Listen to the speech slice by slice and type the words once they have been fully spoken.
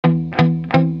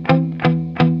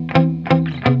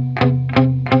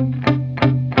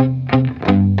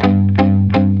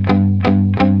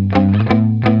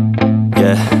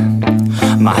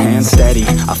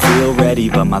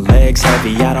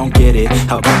heavy, I don't get it.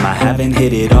 How come I haven't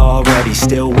hit it already?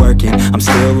 Still working, I'm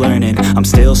still learning, I'm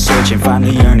still searching,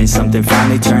 finally earning something,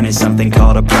 finally turning something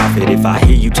called a profit. If I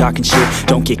hear you talking shit,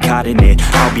 don't get caught in it.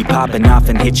 I'll be popping off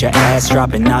and hit your ass,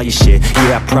 dropping all your shit.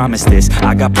 Yeah, I promise this,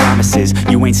 I got promises,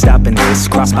 you ain't stopping this.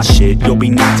 Cross my shit, you'll be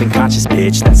knocked unconscious,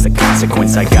 bitch. That's the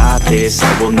consequence, I got this,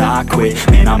 I will not quit.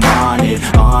 Man, I'm on it,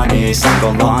 honest, I'm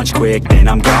gon' launch quick, then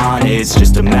I'm gone. It's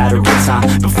just a matter of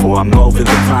time before I'm over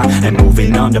the climb and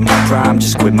moving under my prime.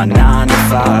 Just quit my 9 to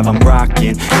 5, I'm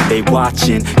rocking, and they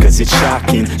watching, cause it's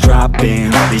shocking.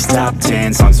 Dropping all these top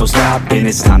 10 songs, no stopping.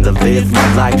 It's time to live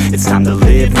my life, it's time to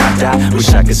live, not die. Wish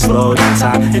I could slow down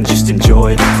time and just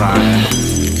enjoy the climb.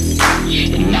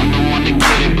 And I'm the one to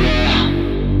get it, bro.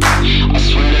 I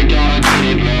swear to God I get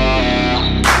it,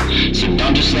 bro. So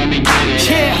don't just let me get it.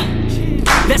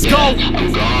 Yeah, let's go.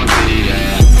 I'm gon' get it,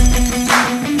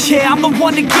 yeah, I'm the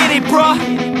one to get it, bro.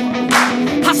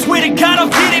 I swear to God I'll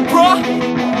get it, bro.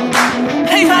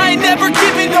 Hey, I ain't never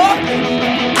giving up.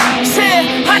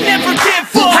 Yeah, I never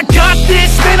give up. I got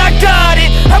this, man, I got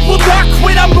it. I will not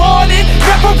quit, I'm on it.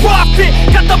 Never off it.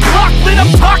 Got the block lit,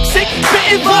 I'm toxic.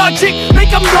 Spitting logic,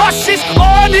 make them nauseous.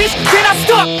 Honest, can I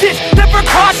stop this? Never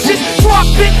cautious,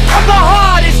 drop it. I'm the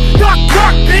hottest. Knock,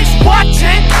 knock, bitch, watch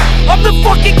it. I'm the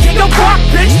fucking king of rock,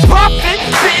 bitch. Profit,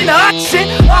 spitting hot shit.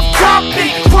 Off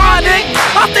topic, chronic.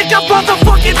 I think I'm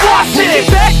motherfucking lost it.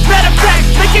 Making back, matter of fact,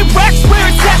 making racks where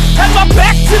it's at. Have my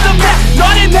back to the mat,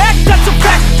 not an act, that's a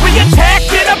fact. We attack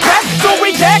in a pack, so we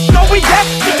act, no we act.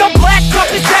 Think I'm black, up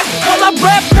his neck, while I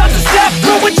rap, bounce a step.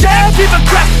 Throw a jab, give a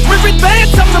crap. We're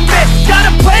advanced, I'm the man. Got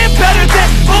a plan better than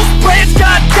most brands.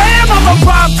 Goddamn, I'm a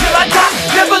rhyme till I die.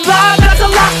 Never lie, that's a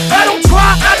lie. I don't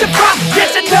try, I defy.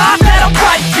 Yes and nah, that I'm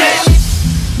right, yeah.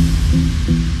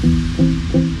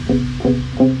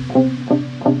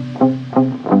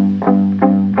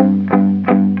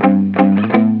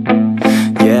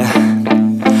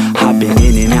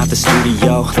 The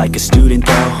studio, like a student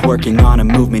though, working on a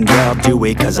movement, yeah, I'll do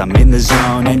it cause I'm in the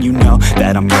zone. And you know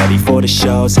that I'm ready for the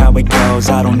shows. How it goes,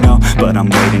 I don't know, but I'm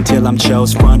waiting till I'm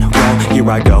chose. Front row, here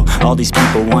I go. All these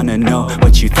people wanna know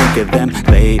what you think of them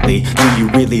lately. Do you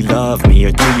really love me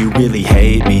or do you really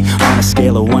hate me? On a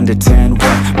scale of 1 to 10,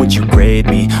 what would you grade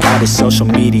me? All this social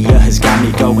media has got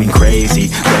me going crazy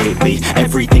lately.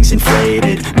 Everything's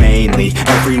inflated, mainly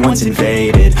everyone's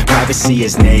invaded. Privacy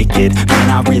is naked, man,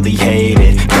 I really hate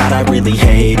it. God, I really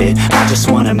hate it. I just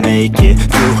wanna make it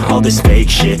through all this fake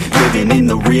shit. Living in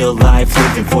the real life,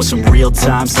 living for some real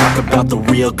times. Talk about the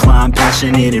real climb,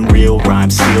 passionate in real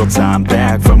rhymes. Steal time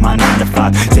back from my 9 to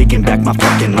 5, taking back my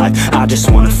fucking life. I just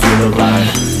wanna feel alive.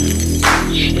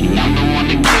 And I'm the one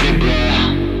to get it,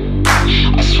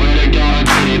 bro. I swear to God I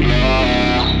get it,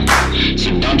 bro. So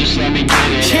don't just let me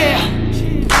get it.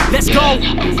 Yeah, let's go.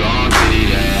 I'm gon' get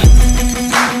it,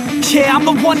 yeah, I'm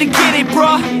the one to get it,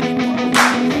 bro.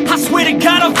 I swear to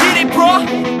God I'll get it, bro.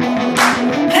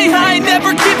 Hey, I ain't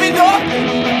never giving up.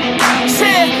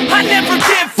 Yeah, I never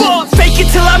give up. Fake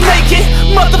it till I make it.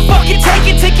 Motherfucking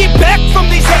take it back from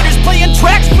these haters. Playing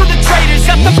tracks for the traitors.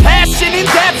 Got the passion in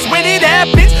depths when it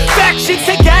happens. Factions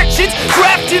take actions,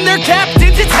 drafting their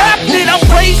captains. It's happening, I'm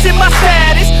raising my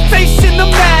status, facing the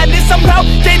madness. I'm out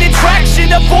gaining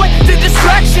traction, avoid the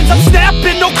distractions. I'm